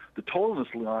here. The total in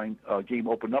this line game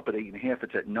opened up at 8.5.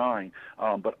 It's at 9.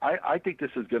 But I think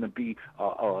this is going to be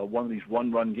one of these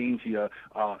 1-run games here,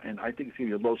 and I think it's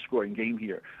going to be a low-scoring game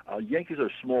here. Yankees are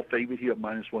a small favorite here at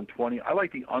minus 120. I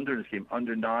like the under in this game,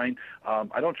 under 9.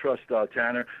 I don't trust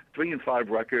Tanner.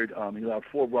 3-5 record. He allowed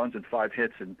 4 runs and 5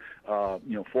 hits, and 4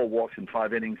 walks in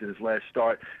 5 innings in his last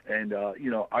start. And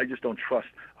I just don't trust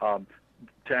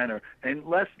Tanner. And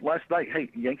last night, hey,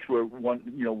 Yanks were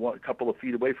a couple of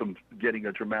feet away from getting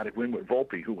a dramatic win with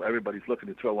Volpe, who everybody's looking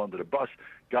to throw under the bus.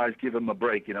 Guys, give him a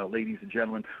break. Ladies and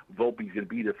gentlemen, Volpe's going to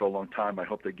be there for a long time. I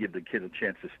hope they give the kid a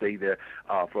chance to stay there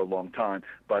for a long time.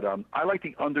 But I like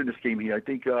the under in this game here. I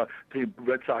think the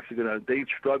Red Sox are they've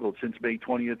struggled since May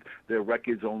 20th. Their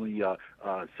record's only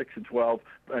 6-12.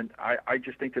 And I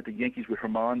just think that the Yankees with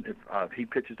Herman, if he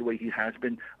pitches the way he has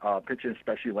been pitching,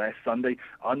 especially last Sunday,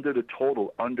 under the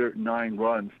total, under 9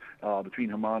 runs between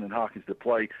Herman and Hawkins to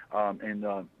play, and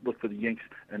look for the Yanks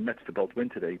and Mets to both win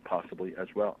today, possibly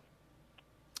as well.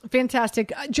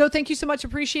 Fantastic. Joe, thank you so much.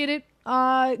 Appreciate it.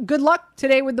 Good luck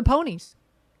today with the Ponies.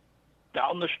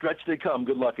 Down the stretch they come.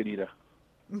 Good luck, Anita.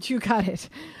 You got it.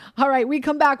 All right, we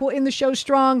come back. We'll end the show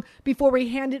strong before we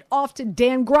hand it off to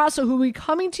Dan Grasso, who will be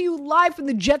coming to you live from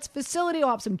the Jets facility. We'll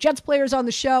have some Jets players on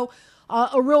the show.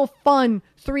 A real fun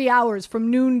 3 hours from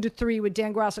noon to 3 with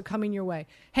Dan Grasso coming your way.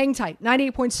 Hang tight.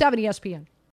 98.7 ESPN.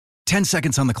 10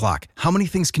 seconds on the clock. How many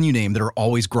things can you name that are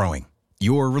always growing?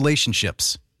 Your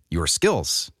relationships, your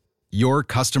skills, your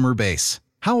customer base.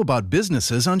 How about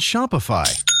businesses on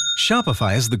Shopify?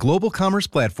 Shopify is the global commerce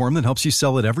platform that helps you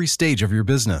sell at every stage of your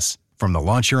business. From the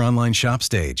launch your online shop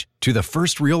stage, to the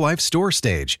first real-life store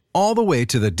stage, all the way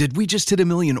to the did we just hit a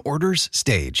million orders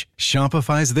stage.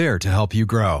 Shopify's there to help you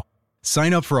grow.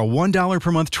 Sign up for a $1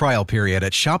 per month trial period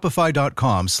at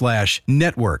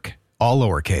shopify.com/network, all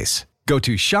lowercase. Go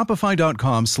to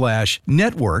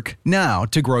shopify.com/network now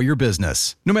to grow your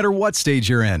business, no matter what stage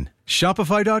you're in.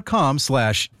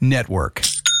 Shopify.com/network.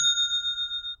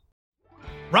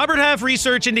 Robert Half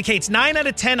research indicates 9 out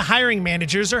of 10 hiring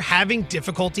managers are having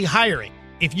difficulty hiring.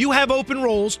 If you have open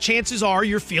roles, chances are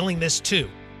you're feeling this too.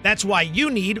 That's why you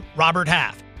need Robert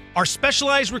Half. Our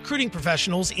specialized recruiting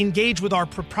professionals engage with our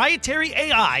proprietary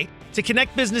AI to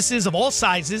connect businesses of all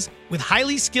sizes with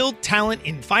highly skilled talent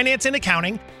in finance and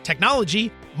accounting, technology,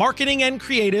 marketing and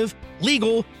creative,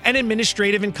 legal, and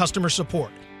administrative and customer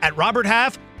support. At Robert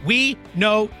Half, we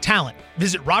know talent.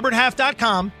 Visit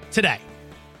roberthalf.com today.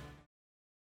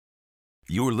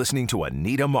 You're listening to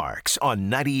Anita Marks on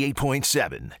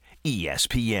 98.7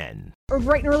 ESPN. Or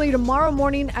bright and early tomorrow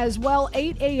morning as well,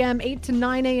 8 a.m., 8 to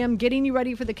 9 a.m., getting you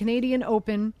ready for the Canadian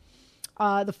Open,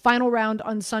 the final round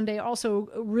on Sunday. Also,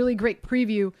 a really great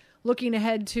preview looking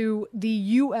ahead to the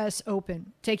U.S.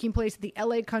 Open, taking place at the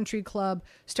LA Country Club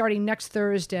starting next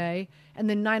Thursday. And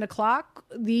then 9 o'clock,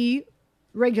 the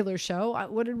regular show.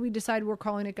 What did we decide we're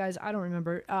calling it, guys? I don't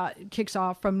remember. Kicks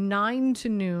off from 9 to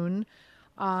noon.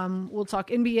 We'll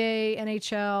talk NBA,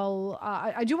 NHL.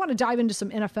 I do want to dive into some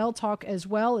NFL talk as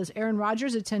well, as Aaron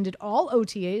Rodgers attended all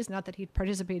OTAs. Not that he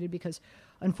participated because,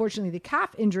 unfortunately, the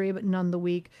calf injury, but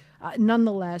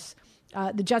nonetheless,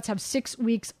 the Jets have 6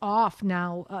 weeks off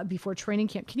now before training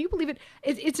camp. Can you believe it?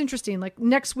 It's interesting. Like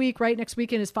next week, right? Next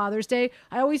weekend is Father's Day.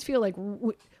 I always feel like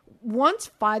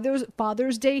once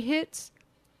Father's Day hits,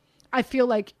 I feel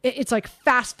like it's like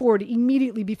fast forward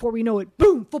immediately before we know it.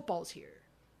 Boom, football's here.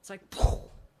 It's like,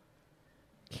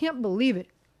 can't believe it.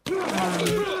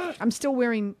 I'm still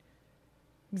wearing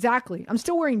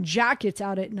jackets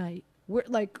out at night.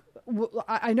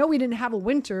 I know we didn't have a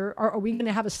winter. Are we going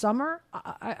to have a summer?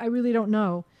 I really don't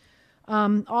know.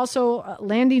 Also,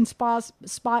 landing spot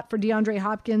for DeAndre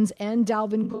Hopkins and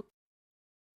Dalvin Cook.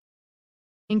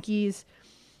 Yankees.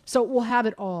 So we'll have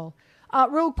it all.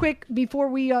 Real quick, before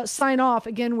we sign off,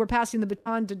 again, we're passing the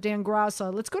baton to Dan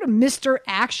Grassa. Let's go to Mr.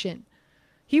 Action.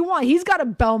 He's got a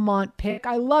Belmont pick.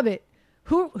 I love it.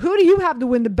 Who do you have to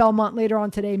win the Belmont later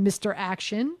on today, Mr.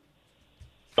 Action?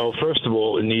 Oh, first of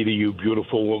all, Anita, you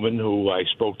beautiful woman who I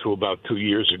spoke to about 2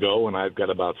 years ago, and I've got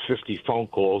about 50 phone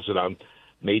calls that I'm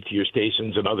made to your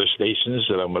stations and other stations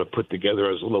that I'm going to put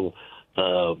together as a little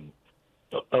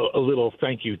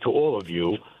thank you to all of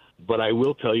you. But I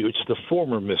will tell you, it's the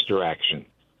former Mr. Action,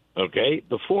 okay?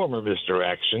 The former Mr.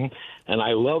 Action, and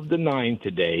I love the 9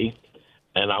 today.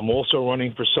 And I'm also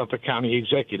running for Suffolk County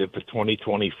Executive for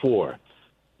 2024.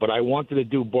 But I wanted to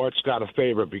do Bart Scott a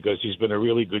favor because he's been a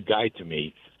really good guy to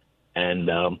me. And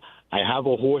I have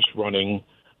a horse running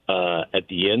at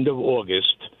the end of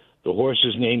August. The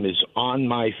horse's name is On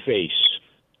My Face.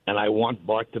 And I want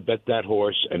Bart to bet that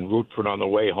horse and root for it on the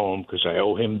way home because I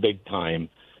owe him big time.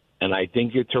 And I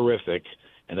think you're terrific.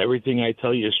 And everything I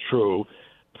tell you is true.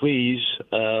 Please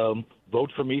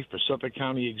vote for me for Suffolk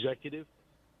County Executive.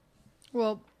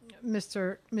 Well,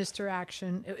 Mr.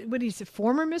 Action. What did he say?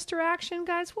 Former Mr. Action,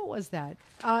 guys? What was that?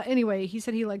 Anyway, he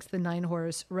said he likes the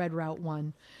 9-horse Red Route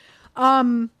 1.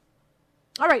 All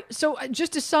right. So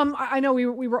just to sum, I know we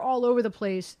were all over the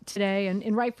place today,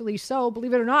 and rightfully so.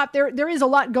 Believe it or not, there is a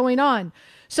lot going on.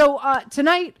 So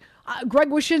tonight, Greg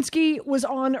Wyshynski was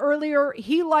on earlier.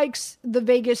 He likes the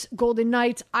Vegas Golden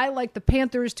Knights. I like the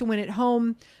Panthers to win at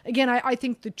home. Again, I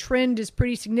think the trend is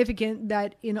pretty significant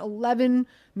that in 11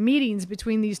 meetings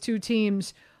between these two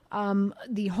teams,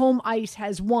 the home ice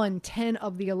has won 10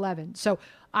 of the 11. So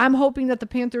I'm hoping that the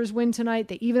Panthers win tonight.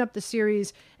 They even up the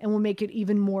series and will make it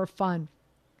even more fun.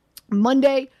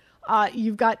 Monday,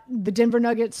 you've got the Denver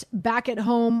Nuggets back at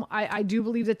home. I do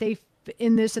believe that they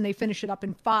in this and they finish it up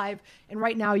in 5. And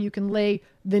right now you can lay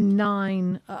the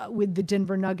 9 with the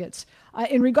Denver Nuggets.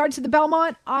 In regard to the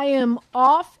Belmont, I am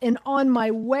off and on my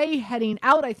way heading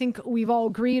out. I think we've all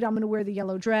agreed I'm going to wear the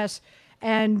yellow dress.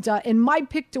 And my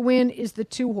pick to win is the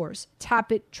 2-horse,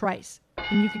 Tappet Trice.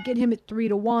 And you could get him at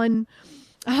 3-1.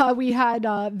 We had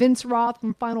Vince Roth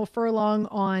from Final Furlong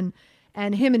on,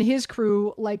 and him and his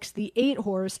crew likes the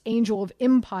 8-horse, Angel of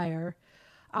Empire.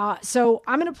 So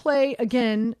I'm going to play,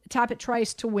 again, Tappet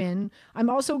Trice to win. I'm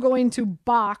also going to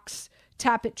box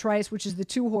Tappet Trice, which is the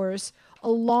 2-horse,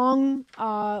 along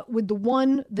with the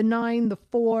 1, the 9, the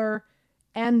 4,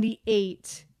 and the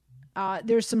 8.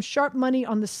 There's some sharp money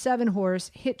on the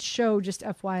 7-horse, Hit Show, just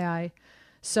FYI.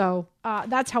 So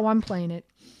that's how I'm playing it.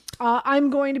 I'm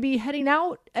going to be heading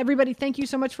out. Everybody, thank you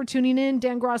so much for tuning in.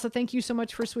 Dan Grassa, thank you so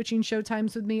much for switching show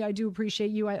times with me. I do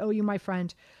appreciate you. I owe you, my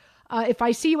friend. If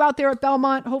I see you out there at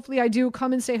Belmont, hopefully I do,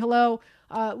 come and say hello.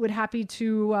 Would happy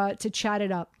to chat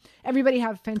it up. Everybody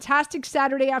have a fantastic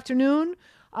Saturday afternoon.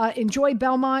 Enjoy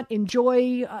Belmont.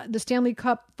 Enjoy the Stanley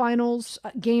Cup Finals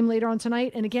game later on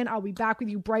tonight. And again, I'll be back with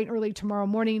you bright and early tomorrow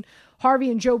morning.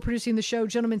 Harvey and Joe producing the show.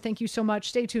 Gentlemen, thank you so much.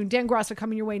 Stay tuned. Dan Grossa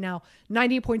coming your way now.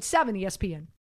 98.7 ESPN.